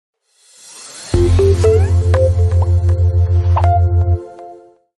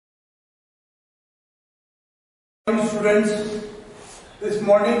students, this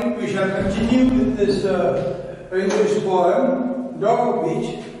morning we shall continue with this English poem, Dog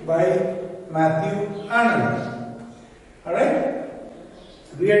Beach by Matthew Arnold. Alright?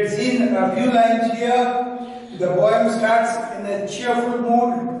 We had seen a few lines here. The poem starts in a cheerful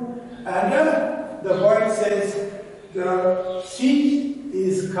mood and the poet says, the sea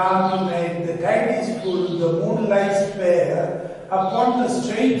is calm tonight, the tide is full, the moon lies fair upon the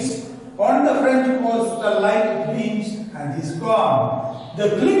straits. On the French coast the light gleams and is gone. The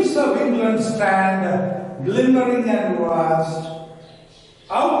cliffs of England stand glimmering and vast.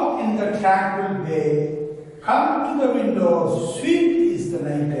 Out in the tranquil bay, come to the window, sweet is the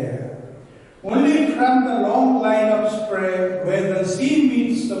night air. Only from the long line of spray, where the sea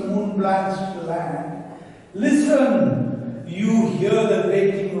meets the moon-blanched land, listen, you hear the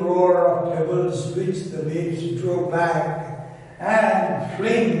grating roar of pebbles which the waves draw back and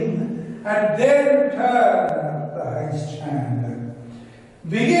fling at their return up the high strand.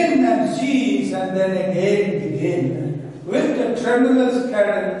 Begin and cease and then again begin with the tremulous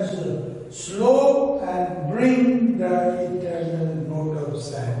currents, slow and bring the eternal note of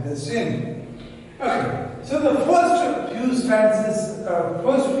sadness in. Okay, so the first few stanzas,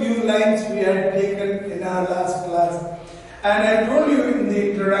 first few lines we had taken in our last class, and I told you in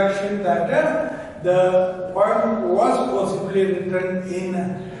the introduction that the poem was possibly written in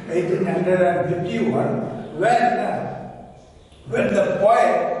 1851 when the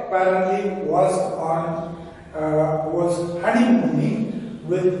poet apparently was honeymooning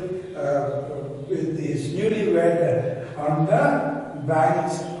with his newlywed on the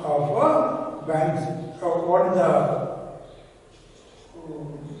banks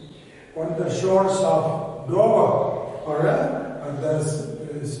on the shores of Dover, or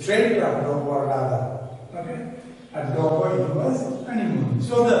the Strait of Dover rather. Okay, at Dover he was honeymooning.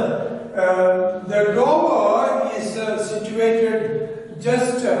 So the Dover is situated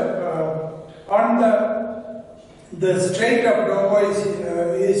just on the Strait of Dover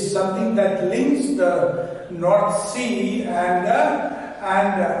is something that links the North Sea and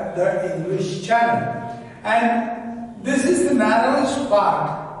the English Channel. And this is the narrowest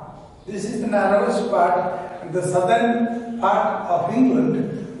part. This is the narrowest part, the southern part of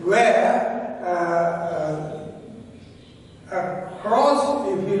England, where across,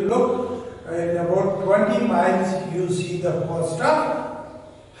 if you look in about 20 miles, you see the coast of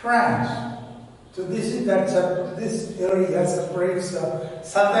France. So this area separates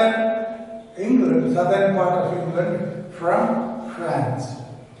southern England, southern part of England from France.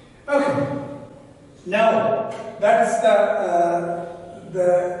 Okay. Now that's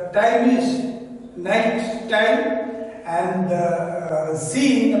the time is night time, and the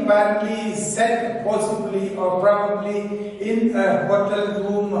scene apparently is set possibly or probably in a hotel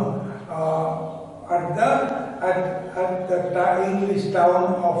room at the English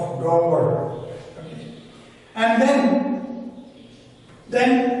town of Dover. Okay. And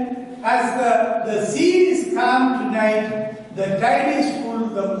then as the sea is calm tonight, the tide is full,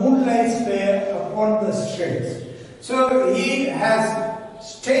 the moon lies fair upon the straits. So he has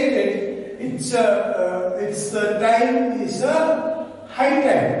stated it's the time is a high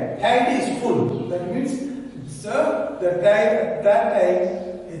tide. Tide is full. That means it's the tide at that time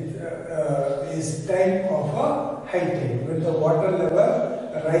is time of a high tide when the water level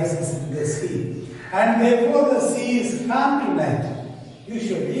rises in the sea, and therefore the sea is calm tonight.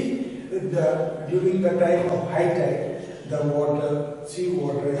 Usually, during the time of high tide, the sea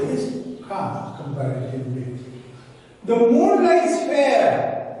water is calm comparatively. The moon lies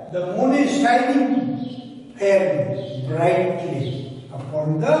fair. The moon is shining fairly, brightly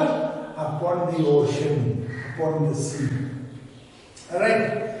upon the ocean, upon the sea.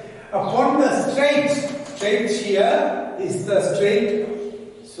 Alright. Upon the straits here is the strait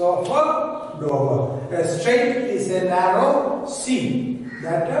of Dover. A strait is a narrow sea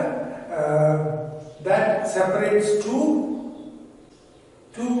that separates two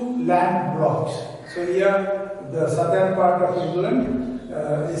land blocks. So here the southern part of England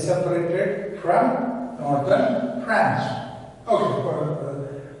is separated from northern France. Okay,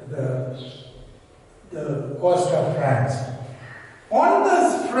 the coast of France. On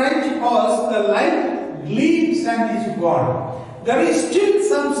the French coast, the light gleams and is gone. There is still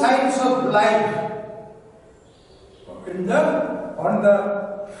some signs of life on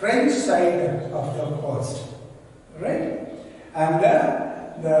the French side of the coast, right? And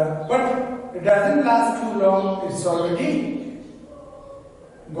but it doesn't last too long. It's already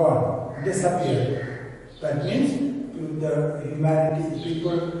gone, disappeared. That means the humanity,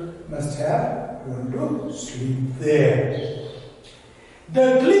 people must have gone to sleep there.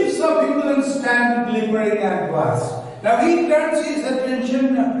 The cliffs of England stand glimmering and vast. Now he turns his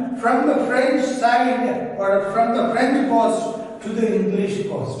attention from the French side or from the French coast to the English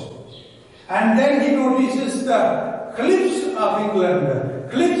coast. And then he notices the cliffs of England.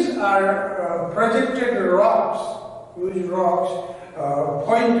 Cliffs are projected rocks, huge rocks,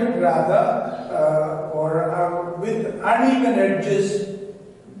 pointed rather, or with uneven edges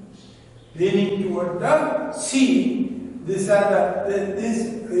leaning toward the sea. This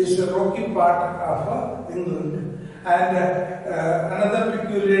is the rocky part of England. And another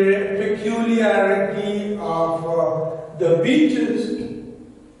peculiarity of the beaches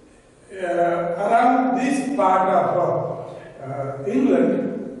around this part of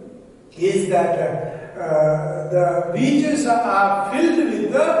England is that the beaches are filled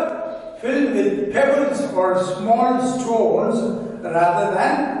with pebbles or small stones rather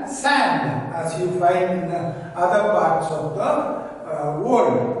than sand, as you find in other parts of the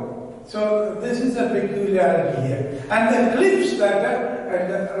world. So this is a peculiarity here. And the cliffs that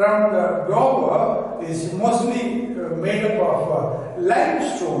around Dover is mostly made up of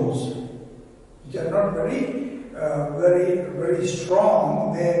limestones, which are not very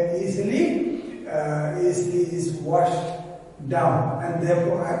strong. They easily washed down, and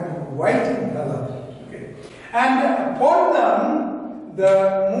therefore are white in color. Okay. And upon them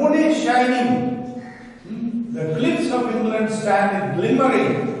the moon is shining. The cliffs of England stand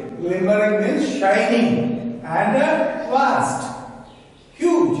glimmering. Glimmering means shining, and vast,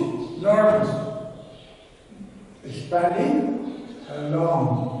 huge, enormous, expanding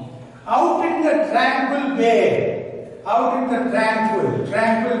long. Out in the tranquil bay,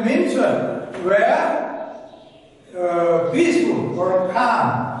 tranquil means where peaceful or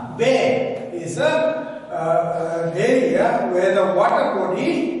calm. Bay is an area where the water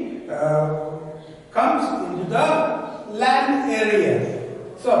body comes into the land area.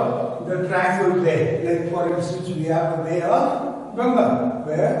 So, the tranquil bay, like for instance we have the Bay of Bengal,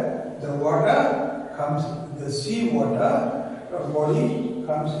 where the water comes, the sea water body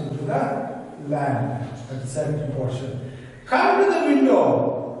comes into the land at a certain portion. Come to the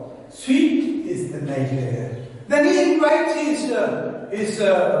window, sweet is the night air. Then he invites his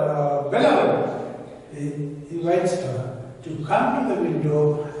beloved, he invites her to come to the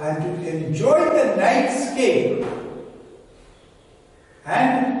window and to enjoy the nightscape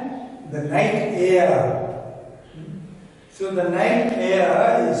and the night air. So the night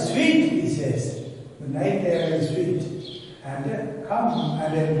air is sweet, he says. The night air is sweet. And come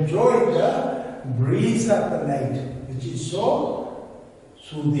and enjoy the breeze of the night, which is so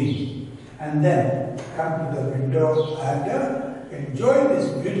soothing. And then come to the window and enjoy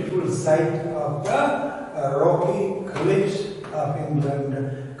this beautiful sight of the rocky cliffs of England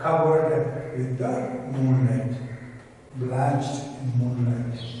covered with the moonlight, blanched in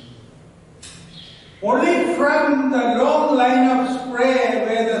moonlight. Only from the long line of spray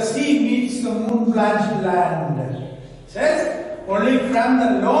where the sea meets the moon-blanched land, says, only from the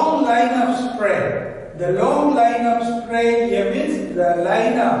long line of spray. The long line of spray here means the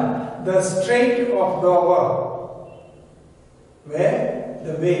line of the Strait of Dover, where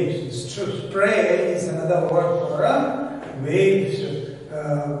the waves, spray is another word for waves,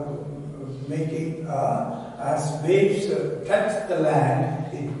 making as waves touch the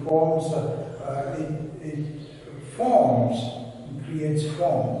land, it forms, creates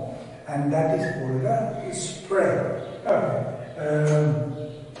foam, and that is called spray.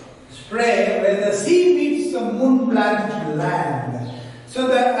 Spray where the sea meets the moon-blanched land. So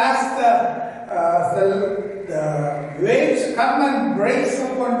that as the waves come and breaks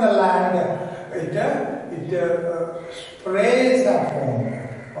upon the land, it sprays a foam,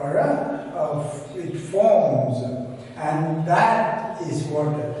 or it forms, and that is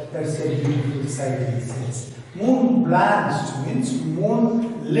what, that's a beautiful sight, he says. Moon blanched means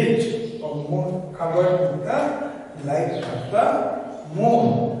moon lit, or moon covered with the light of the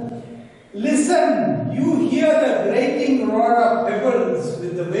moon. Listen, you hear the grating roar of pebbles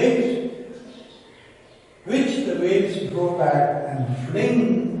with the waves, which the waves go back and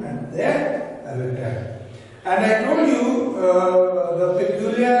fling at their return. And I told you the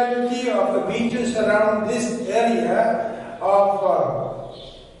peculiarity of the beaches around this area of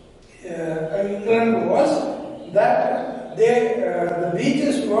England was that the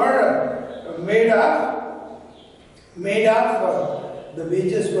beaches were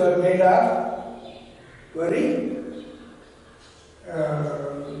made of very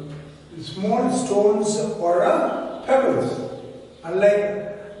small stones or pebbles,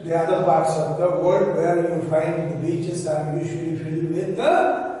 unlike the other parts of the world where you find the beaches are usually filled with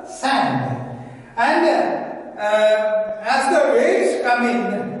sand. And as the waves come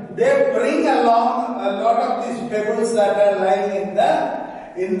in, they bring along a lot of these pebbles that are lying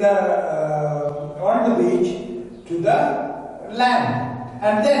on the beach to the land.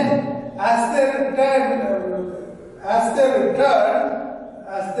 And then as they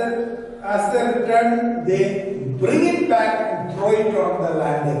return, they bring it back and throw it on the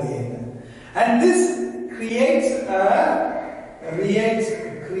land again. And this creates a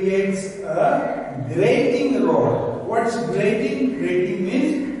grating roar. What's grating? Grating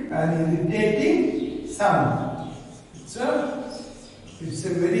means an irritating sound. So it's a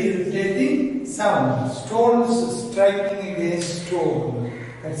very irritating sound. Stones striking against stone.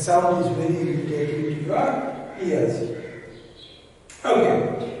 That sound is very irritating to your ears.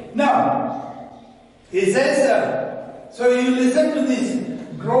 Okay. Now, he says, so you listen to this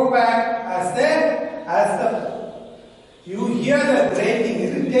drawback you hear the grating,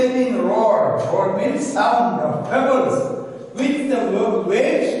 irritating roar. Roar means sound of pebbles, which the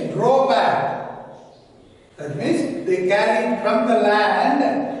waves draw back. That means they carry it from the land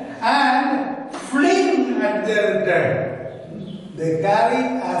and fling at their return. They carry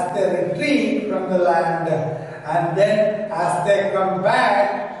as they retreat from the land, and then as they come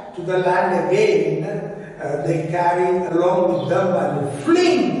back to the land again, they carry along with them and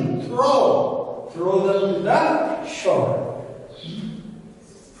fling, throw them to the shore.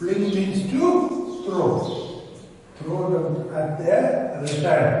 Fling means to throw them at their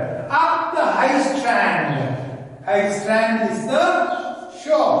return. Up the high strand. High strand is the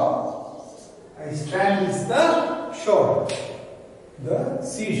shore. High strand is the shore, the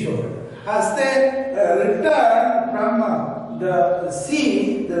seashore. As they return from the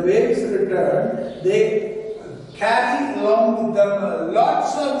sea, the waves return, they carry along with them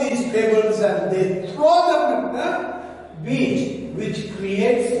lots of these pebbles and they throw them at the beach, which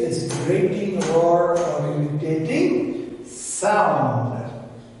creates this grating roar or irritating sound.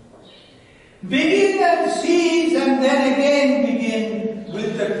 Begin and cease and then again begin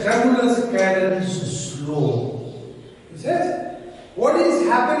with the tremulous cadence slow. He says, what is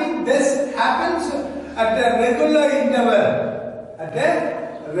happening? This happens at a regular interval. At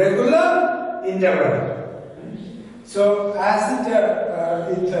a regular interval. So as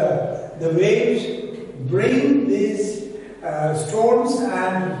the waves bring these stones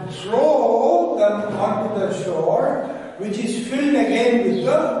and throw them onto the shore, which is filled again with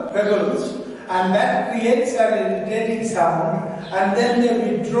the pebbles, and that creates an irritating sound, and then they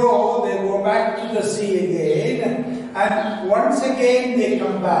withdraw, they go back to the sea again, and once again they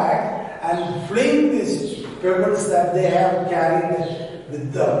come back and fling these pebbles that they have carried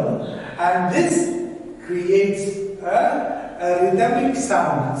with them, and this creates a rhythmic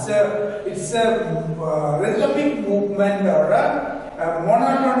sound. It's a rhythmic movement or a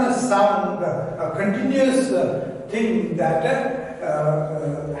monotonous sound, a continuous thing that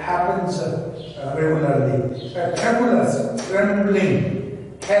happens regularly. Tremulous,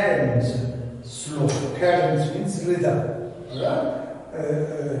 trembling, cadence, slow. Cadence means rhythm,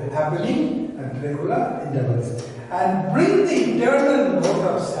 happening at regular intervals. And bring the eternal note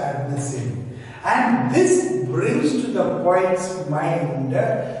of sadness in. And this brings to the poet's mind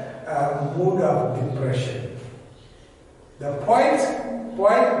a mood of depression. The poet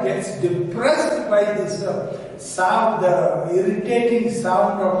gets depressed by this sound, the irritating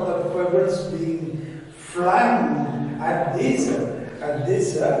sound of the pebbles being flung at this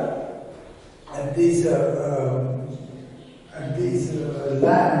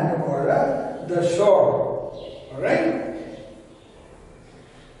land or the shore. All right.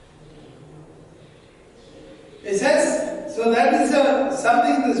 It says, so that is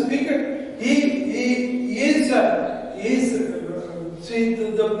something the speaker, he is see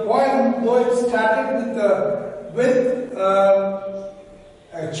the poem, though it started with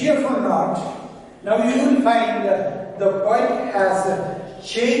a cheerful note, now you will find the poet has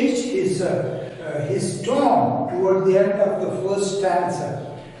changed his tone toward the end of the first stanza,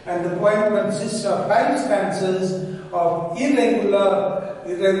 and the poem consists of 5 stanzas of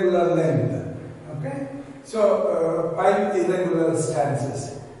irregular length. Okay. So 5 irregular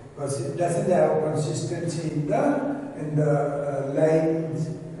stanzas, because it doesn't have consistency in the lines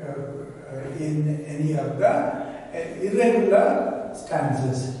in any of the irregular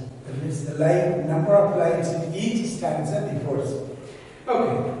stanzas. That means the number of lines in each stanza differs.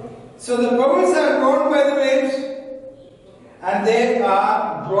 Okay, so the pebbles are thrown by the waves, and they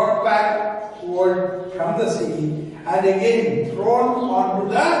are brought back from the sea, and again thrown onto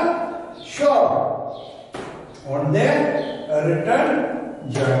the shore on their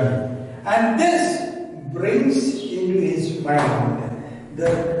return journey. And this brings into his mind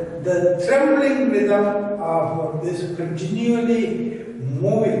the trembling rhythm of this continually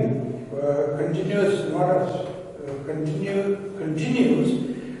moving, continuous, continues,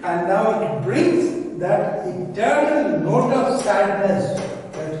 and now it brings that eternal note of sadness,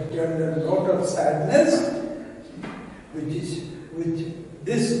 which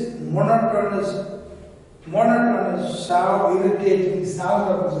this monotonous sound, irritating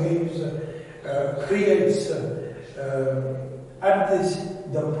sound of the waves creates. At this,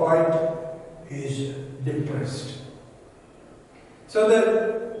 the poet is depressed. So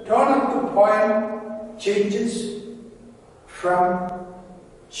the tone of the poem changes from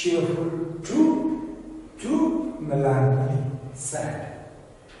cheerful to melancholy, sad.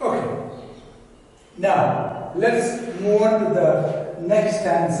 Okay. Now, let's move on to the next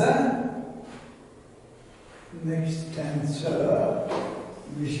stanza. Next stanza,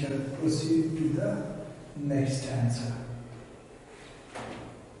 we shall proceed to the next stanza.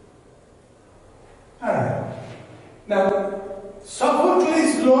 Alright. Now,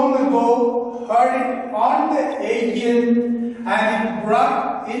 Sophocles long ago heard it on the Aegean, and it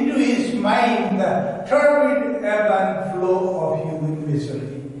brought into his mind the turbid ebb and flow of human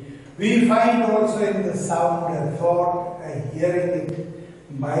misery. We find also in the sound a thought, a hearing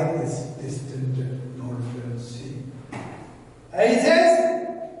it by this distant northern sea. He says,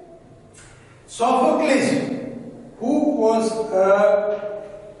 Sophocles, who was a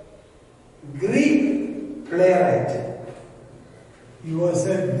Greek playwright. He was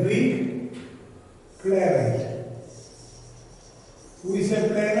a Greek playwright. Who is a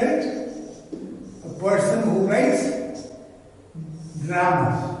playwright? A person who writes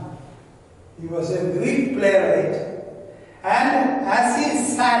dramas. He was a Greek playwright, and as he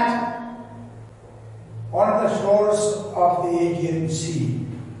sat on the shores of the Aegean Sea,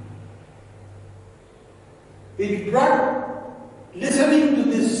 it brought, listening to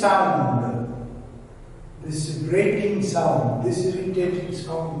this sound, this grating sound, this irritating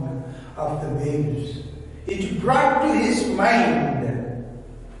sound of the waves, it brought to his mind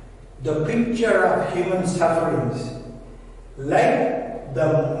the picture of human sufferings, like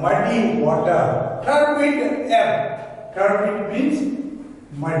the muddy water, turbid ebb. Turbid means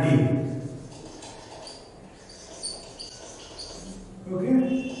muddy.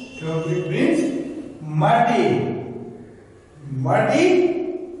 Okay? Turbid means muddy. Muddy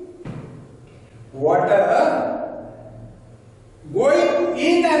water going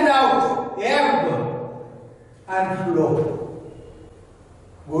in and out, ebb and flow.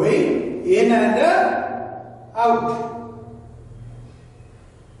 Going in and out.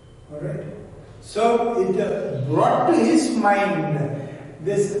 Alright? So it brought to his mind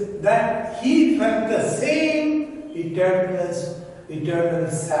this, that he felt the same eternal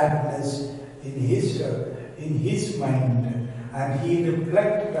sadness in his mind, and he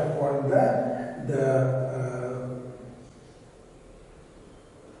reflected upon the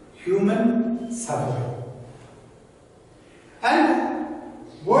human suffering. And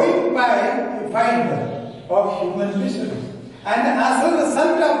going by, you find of human misery. And as a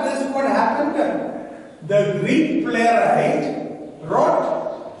result of this, what happened? The Greek playwright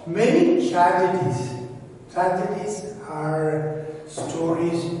wrote many tragedies. Tragedies are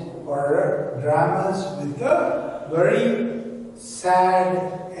stories or dramas with a very sad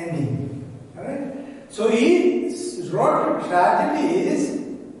ending. Alright? So he wrote tragedies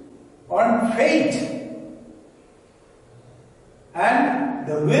on fate and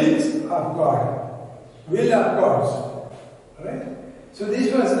the wills of God. Will of God. Right? So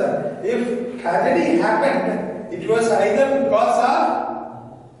this was if tragedy happened, it was either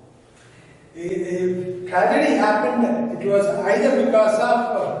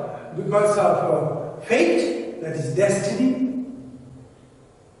because of fate, that is destiny.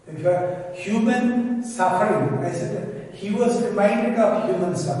 If a human suffering, I said he was reminded of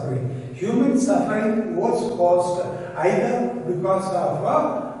human suffering. Human suffering was caused either because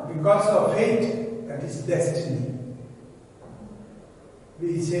of fate, that is destiny.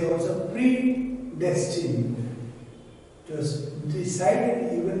 We say also predestined. It was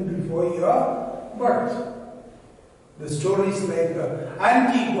decided even before your birth. The stories like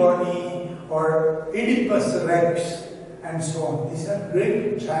Antigone or Oedipus Rex and so on. These are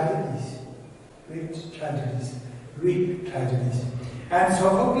great tragedies. Greek tragedies. And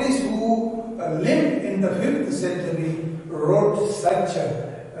Sophocles, who lived in the 5th century, wrote such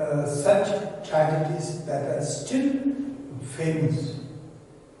tragedies that are still famous,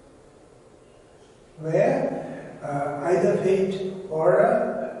 where either fate or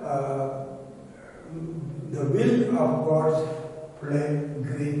the will of God play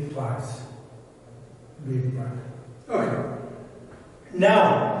great parts. Okay.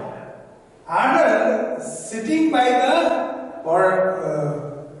 Now, Anna, sitting by the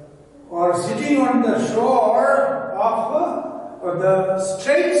or sitting on the shore of the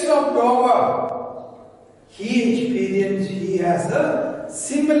Straits of Dover, he has a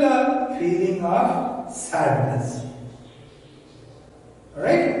similar feeling of sadness.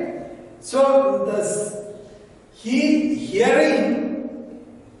 Alright? So he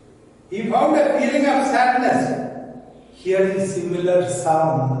found a feeling of sadness, hearing similar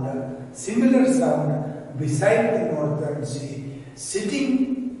sound beside the northern sea,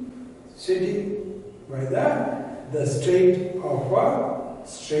 sitting by the Strait of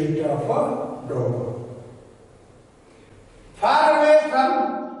Dover. Far away from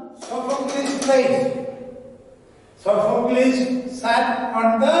Sophocles' place. Sophocles sat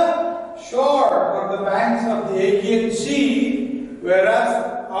on the shore or the banks of the Aegean Sea, whereas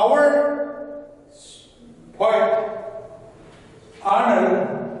our poet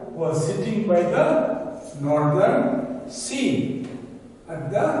Arnold was sitting by the northern sea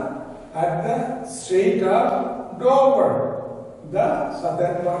at the Strait of Dover, the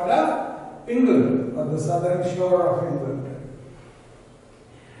southern part of England, or the southern shore of England.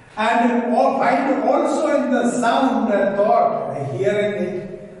 And find also in the sound and thought, hearing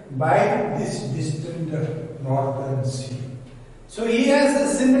it by this distant northern sea. So he has a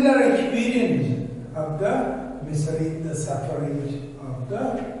similar experience of the misery, the suffering of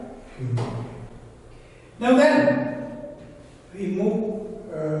the human. Now then, we move.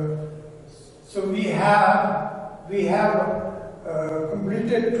 So we have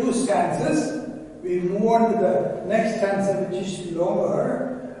completed 2 stanzas. We move on to the next stanza, which is longer.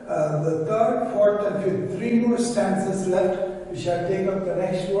 The 3rd, 4th, and 5th. 3 more stanzas left. We shall take up the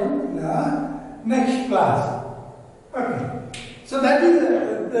next one in the next class. Okay. So that is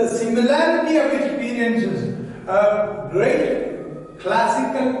the similarity of experiences. A great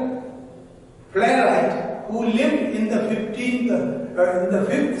classical playwright who lived in the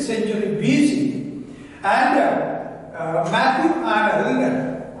 5th century BC, and Matthew Arnold,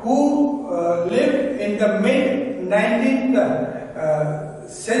 who lived in the mid 19th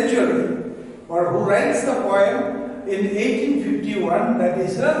century, or who writes the poem in 1851, that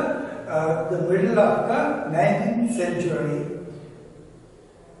is the middle of the 19th century,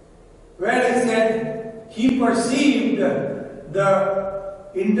 where he said he perceived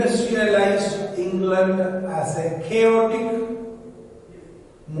the industrialized England as a chaotic,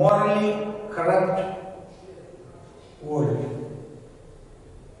 morally corrupt world.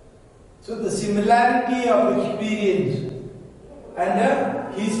 So the similarity of experience,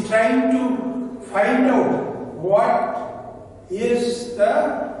 and he's trying to find out what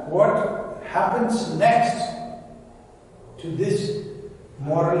happens next to this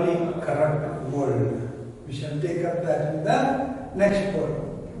morally corrupt world. We shall take up that in the next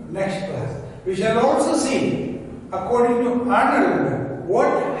class. We shall also see, according to Arnold,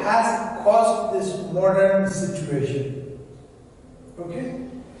 what has caused this modern situation. Okay?